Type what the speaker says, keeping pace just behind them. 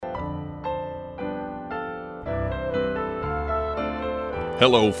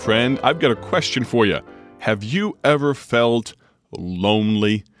Hello, friend. I've got a question for you. Have you ever felt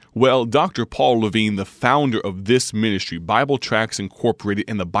lonely? Well, Dr. Paul Levine, the founder of this ministry, Bible Tracts Incorporated,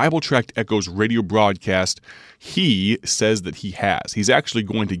 and the Bible Tract Echoes radio broadcast, he says that he has. He's actually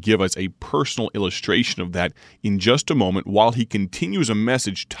going to give us a personal illustration of that in just a moment while he continues a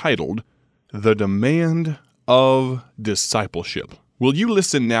message titled, The Demand of Discipleship. Will you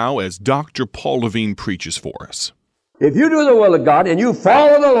listen now as Dr. Paul Levine preaches for us? If you do the will of God and you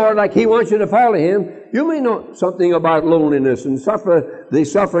follow the Lord like He wants you to follow Him, you may know something about loneliness and the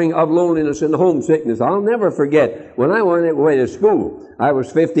suffering of loneliness and homesickness. I'll never forget when I went away to school. I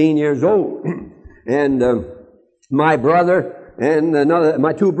was 15 years old, and my brother and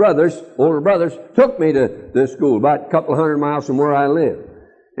my two brothers, older brothers, took me to school about a couple hundred miles from where I lived.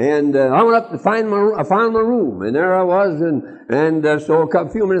 And I went up to found my room, and there I was, and so a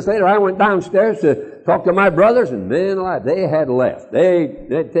few minutes later I went downstairs to talk to my brothers, and man alive, they had left.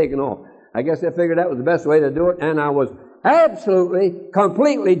 They'd taken off. I guess they figured that was the best way to do it, and I was absolutely,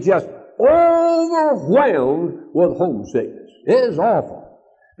 completely just overwhelmed with homesickness. It was awful.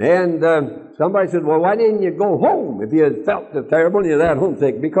 And somebody said, well, why didn't you go home if you felt terrible and you're that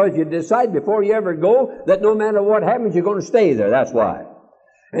homesick? Because you decide before you ever go that no matter what happens, you're going to stay there. That's why.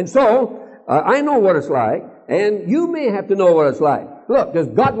 And so, I know what it's like, and you may have to know what it's like. Look, does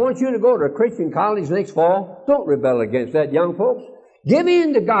God want you to go to a Christian college next fall? Don't rebel against that, young folks. Give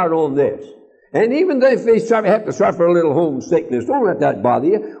in to God on this. And even if they have to suffer a little homesickness, don't let that bother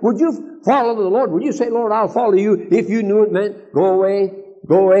you. Would you follow the Lord? Would you say, Lord, I'll follow you if you knew it meant go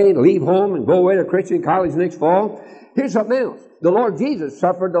away, leave home, and go away to Christian college next fall? Here's something else. The Lord Jesus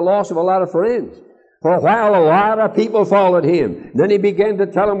suffered the loss of a lot of friends. For a while, a lot of people followed Him. Then He began to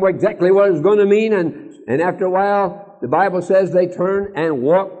tell them exactly what it was going to mean, and after a while, the Bible says they turned and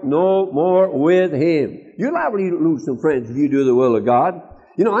walked no more with Him. You're liable to lose some friends if you do the will of God.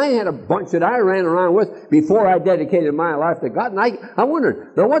 You know, I had a bunch that I ran around with before I dedicated my life to God, and I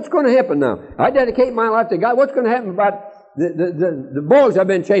wondered, now what's going to happen now? I dedicate my life to God, what's going to happen about the boys I've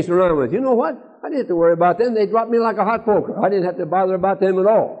been chasing around with? You know what? I didn't have to worry about them. They dropped me like a hot poker. I didn't have to bother about them at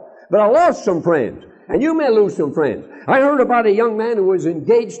all. But I lost some friends. And you may lose some friends. I heard about a young man who was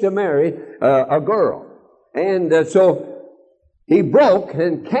engaged to marry a girl. And so he broke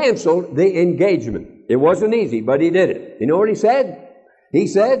and canceled the engagement. It wasn't easy, but he did it. You know what he said? He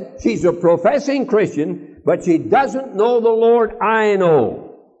said, she's a professing Christian, but she doesn't know the Lord I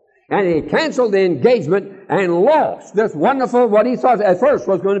know. And he canceled the engagement and lost this wonderful, what he thought at first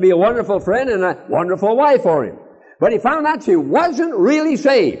was going to be a wonderful friend and a wonderful wife for him. But he found out she wasn't really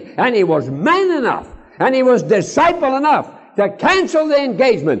saved. And he was man enough. And he was disciple enough to cancel the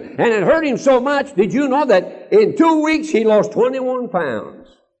engagement. And it hurt him so much. Did you know that in 2 weeks he lost 21 pounds?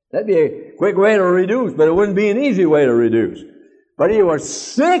 That'd be a quick way to reduce, but it wouldn't be an easy way to reduce. But he was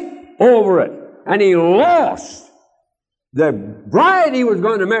sick over it. And he lost the bride he was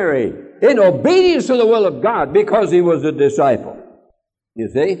going to marry in obedience to the will of God because he was a disciple. You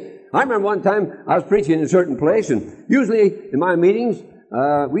see? I remember one time I was preaching in a certain place, and usually in my meetings,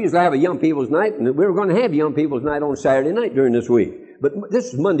 we usually have a young people's night, and we were going to have young people's night on Saturday night during this week. But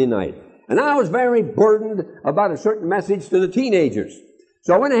this is Monday night. And I was very burdened about a certain message to the teenagers.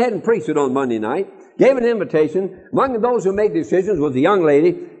 So I went ahead and preached it on Monday night, gave an invitation. Among those who made decisions was a young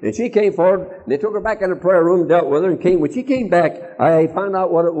lady, and she came forward, and they took her back in the prayer room, dealt with her, and when she came back, I found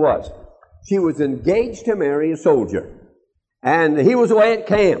out what it was. She was engaged to marry a soldier, and he was away at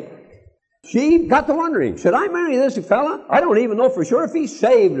camp. She got to wondering, should I marry this fella? I don't even know for sure if he's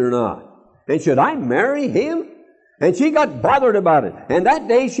saved or not. And should I marry him? And she got bothered about it. And that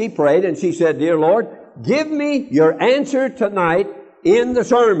day she prayed and she said, Dear Lord, give me your answer tonight in the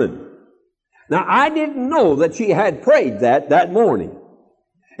sermon. Now, I didn't know that she had prayed that morning.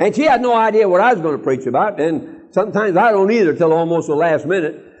 And she had no idea what I was going to preach about. And sometimes I don't either till almost the last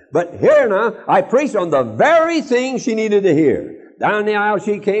minute. But here now, I preached on the very thing she needed to hear. Down the aisle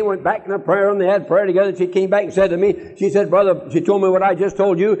she came, went back in the prayer room, they had prayer together. She came back and said to me, she said, Brother, she told me what I just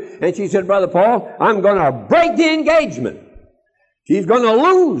told you, and she said, Brother Paul, I'm going to break the engagement. She's going to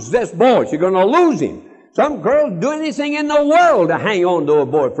lose this boy. She's going to lose him. Some girls do anything in the world to hang on to a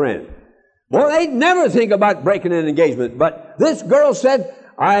boyfriend. Boy, they'd never think about breaking an engagement. But this girl said,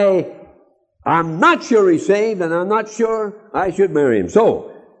 I'm not sure he's saved, and I'm not sure I should marry him. So,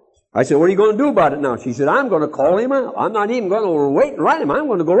 I said, what are you going to do about it now? She said, I'm going to call him out. I'm not even going to wait and write him. I'm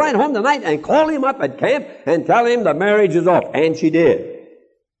going to go right home tonight and call him up at camp and tell him the marriage is off. And she did.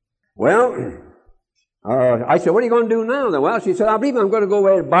 Well, I said, what are you going to do now then? Well, she said, I believe I'm going to go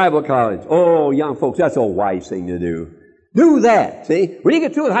away to Bible college. Oh, young folks, that's a wise thing to do. Do that, see? When you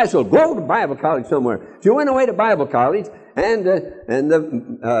get through with high school, go to Bible college somewhere. She went away to Bible college, And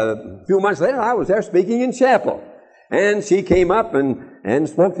a few months later, I was there speaking in chapel. And she came up and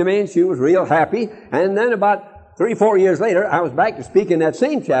spoke to me, and she was real happy. And then about 3-4 years later, I was back to speak in that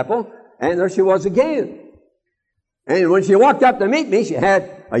same chapel, and there she was again. And when she walked up to meet me, she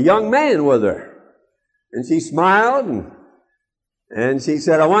had a young man with her. And she smiled, and she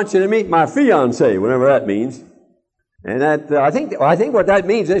said, I want you to meet my fiancé, whatever that means. And that I think what that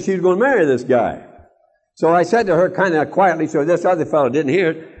means is she's going to marry this guy. So I said to her kind of quietly, so this other fellow didn't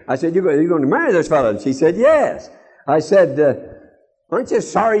hear it, I said, you're going to marry this fellow? And she said, yes. I said, aren't you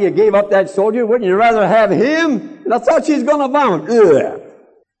sorry you gave up that soldier? Wouldn't you rather have him? And I thought she's going to vomit. Ugh.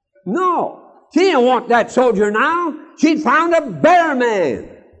 No. She didn't want that soldier now. She'd found a better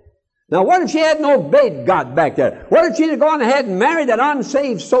man. Now, what if she had no bed got back there? What if she'd have gone ahead and married that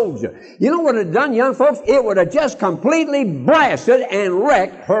unsaved soldier? You know what it had done, young folks? It would have just completely blasted and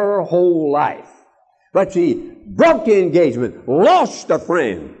wrecked her whole life. But she broke the engagement, lost a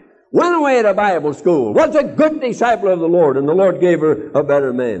friend, went away to Bible school, was a good disciple of the Lord, and the Lord gave her a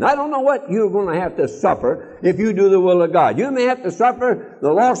better man. I don't know what you're going to have to suffer if you do the will of God. You may have to suffer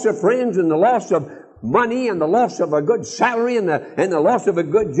the loss of friends and the loss of money and the loss of a good salary and the loss of a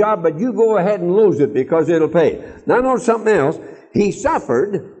good job, but you go ahead and lose it because it'll pay. Now, notice something else. He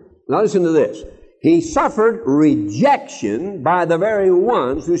suffered, now listen to this, he suffered rejection by the very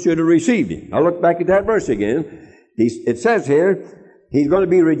ones who should have received him. I'll look back at that verse again. It says here, he's going to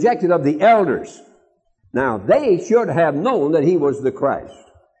be rejected of the elders. Now, they should have known that he was the Christ.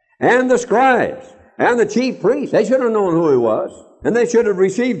 And the scribes and the chief priests, they should have known who he was, and they should have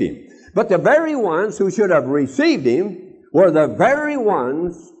received him. But the very ones who should have received him were the very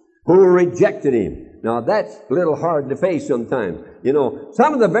ones who rejected him. Now, that's a little hard to face sometimes. You know,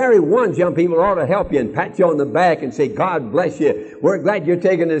 some of the very ones, young people, ought to help you and pat you on the back and say, God bless you. We're glad you're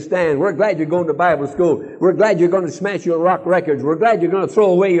taking this stand. We're glad you're going to Bible school. We're glad you're going to smash your rock records. We're glad you're going to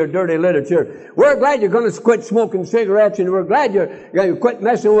throw away your dirty literature. We're glad you're going to quit smoking cigarettes, and we're glad you're going to quit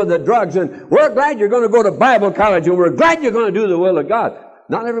messing with the drugs, and we're glad you're going to go to Bible college, and we're glad you're going to do the will of God.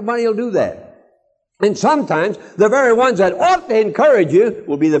 Not everybody will do that. And sometimes the very ones that ought to encourage you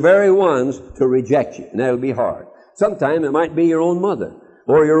will be the very ones to reject you. And that'll be hard. Sometimes it might be your own mother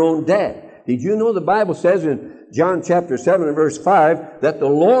or your own dad. Did you know the Bible says in John chapter 7 and verse 5 that the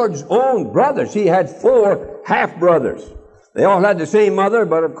Lord's own brothers, he had 4 half-brothers. They all had the same mother,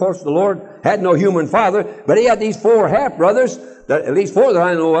 but of course the Lord had no human father. But he had these 4 half-brothers, at least 4 that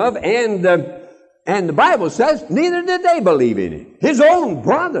I know of, and the Bible says neither did they believe in him. His own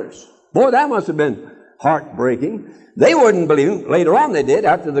brothers. Boy, that must have been heartbreaking. They wouldn't believe him. Later on they did.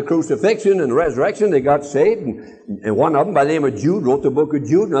 After the crucifixion and resurrection, they got saved. And one of them, by the name of Jude, wrote the book of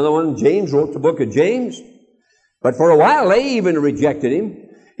Jude. Another one, James, wrote the book of James. But for a while, they even rejected him.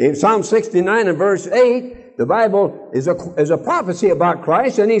 In Psalm 69 and verse 8, the Bible is a prophecy about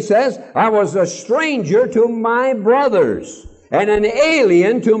Christ. And he says, I was a stranger to my brothers and an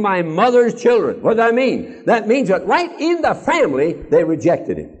alien to my mother's children. What does that mean? That means that right in the family, they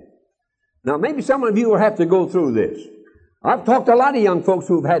rejected him. Now, maybe some of you will have to go through this. I've talked to a lot of young folks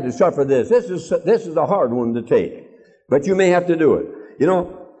who've had to suffer this. This is a hard one to take. But you may have to do it. You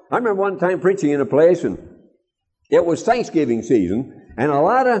know, I remember one time preaching in a place, and it was Thanksgiving season, and a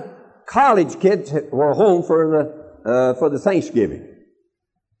lot of college kids were home for the Thanksgiving.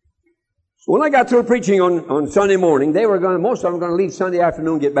 So when I got through preaching on Sunday morning, most of them were going to leave Sunday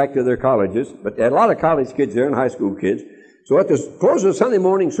afternoon and get back to their colleges. But they had a lot of college kids there and high school kids. So at the close of the Sunday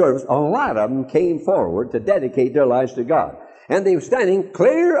morning service, a lot of them came forward to dedicate their lives to God. And they were standing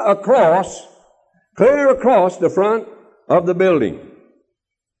clear across the front of the building.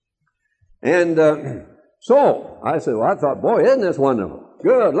 And so I said, well, I thought, boy, isn't this wonderful?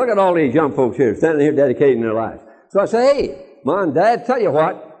 Good, look at all these young folks here standing here dedicating their lives. So I said, hey, Mom, Dad, tell you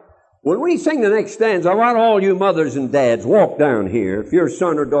what, when we sing the next stanza, I want all you mothers and dads walk down here. If your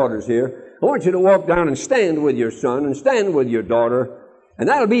son or daughter's here, I want you to walk down and stand with your son and stand with your daughter. And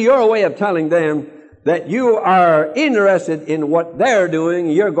that'll be your way of telling them that you are interested in what they're doing.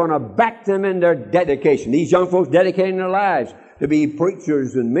 You're going to back them in their dedication. These young folks dedicating their lives to be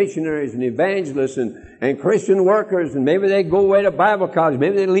preachers and missionaries and evangelists and Christian workers. And maybe they go away to Bible college.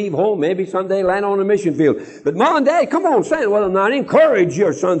 Maybe they leave home. Maybe someday land on a mission field. But Mom and Dad, come on, stand with them now and encourage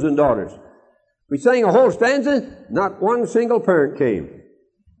your sons and daughters. We sang a whole stanza. Not one single parent came.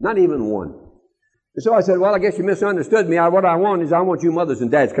 Not even one. And so I said, well, I guess you misunderstood me. What I want is I want you mothers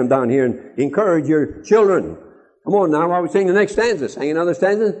and dads to come down here and encourage your children. Come on now, while we sing the next stanza. Sing another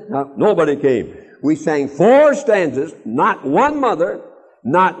stanza? No, nobody came. We sang 4 stanzas, not one mother,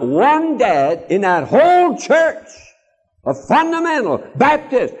 not one dad in that whole church A fundamental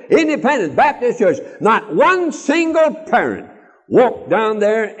Baptist, independent Baptist church. Not one single parent walked down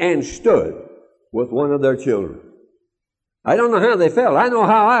there and stood with one of their children. I don't know how they felt. I know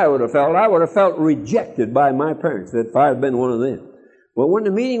how I would have felt. I would have felt rejected by my parents if I had been one of them. Well, when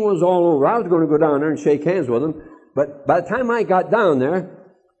the meeting was all over, I was going to go down there and shake hands with them. But by the time I got down there,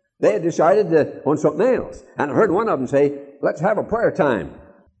 they had decided on something else. And I heard one of them say, let's have a prayer time.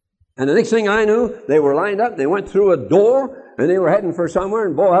 And the next thing I knew, they were lined up. They went through a door, and they were heading for somewhere.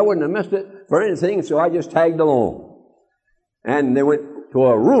 And boy, I wouldn't have missed it for anything, so I just tagged along. And they went to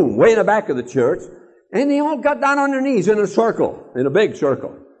a room way in the back of the church, and they all got down on their knees in a circle, in a big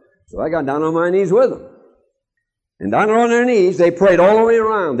circle. So I got down on my knees with them. And down on their knees, they prayed all the way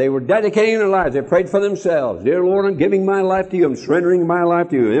around. They were dedicating their lives. They prayed for themselves. Dear Lord, I'm giving my life to you. I'm surrendering my life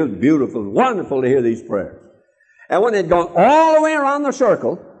to you. It was beautiful. It was wonderful to hear these prayers. And when they'd gone all the way around the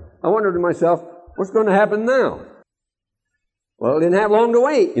circle, I wondered to myself, what's going to happen now? Well, it didn't have long to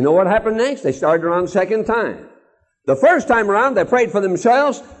wait. You know what happened next? They started around the second time. The first time around, they prayed for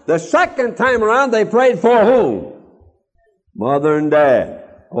themselves. The second time around, they prayed for whom? Mother and Dad.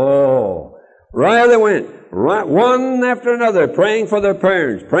 Oh, right they went. Right, one after another, praying for their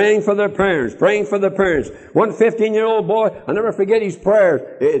parents, praying for their parents, praying for their parents. One 15-year-old boy, I'll never forget his prayers.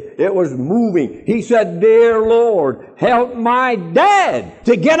 It was moving. He said, Dear Lord, help my dad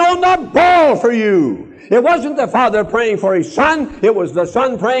to get on the ball for you. It wasn't the father praying for his son. It was the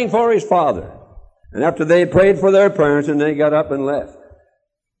son praying for his father. And after they prayed for their parents, and they got up and left.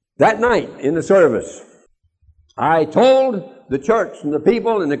 That night in the service, I told the church and the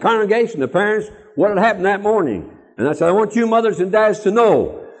people and the congregation, the parents, what had happened that morning. And I said, I want you mothers and dads to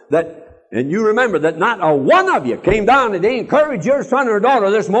know that, and you remember that not a one of you came down and they encouraged your son or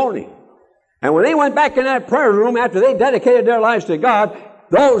daughter this morning. And when they went back in that prayer room after they dedicated their lives to God,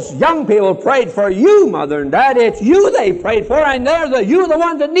 those young people prayed for you, mother and dad. It's you they prayed for, and you're the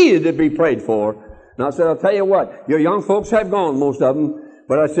ones that needed to be prayed for. And I said, I'll tell you what, your young folks have gone, most of them.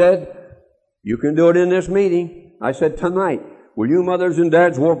 But I said, you can do it in this meeting. I said, tonight, will you mothers and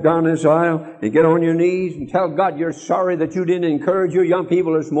dads walk down this aisle and get on your knees and tell God you're sorry that you didn't encourage your young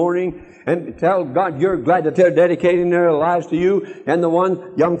people this morning, and tell God you're glad that they're dedicating their lives to you, and the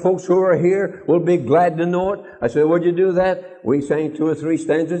young folks who are here will be glad to know it. I said, would you do that? We sang 2 or 3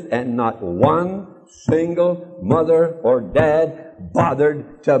 stanzas, and not one single mother or dad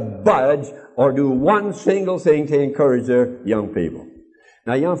bothered to budge or do one single thing to encourage their young people.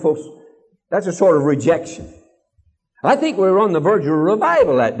 Now, young folks, that's a sort of rejection. I think we were on the verge of a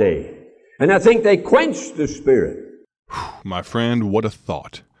revival that day. And I think they quenched the Spirit. My friend, what a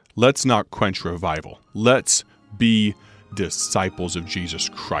thought. Let's not quench revival. Let's be disciples of Jesus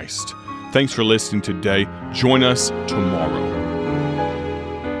Christ. Thanks for listening today. Join us tomorrow.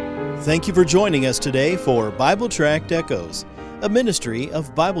 Thank you for joining us today for Bible Tract Echoes, a ministry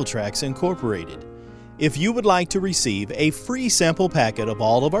of Bible Tracts Incorporated. If you would like to receive a free sample packet of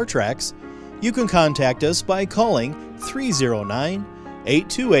all of our tracts, you can contact us by calling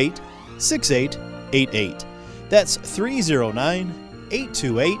 309-828-6888. That's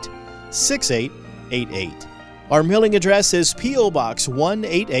 309-828-6888. Our mailing address is P.O. Box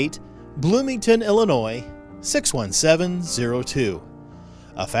 188, Bloomington, Illinois, 61702.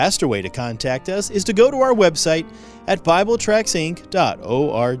 A faster way to contact us is to go to our website at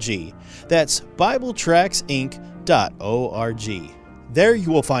BibleTractsInc.org. That's BibleTractsInc.org. There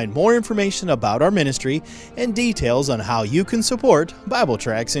you will find more information about our ministry and details on how you can support Bible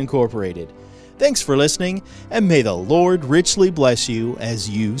Tracts Incorporated. Thanks for listening, and may the Lord richly bless you as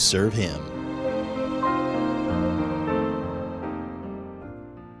you serve Him.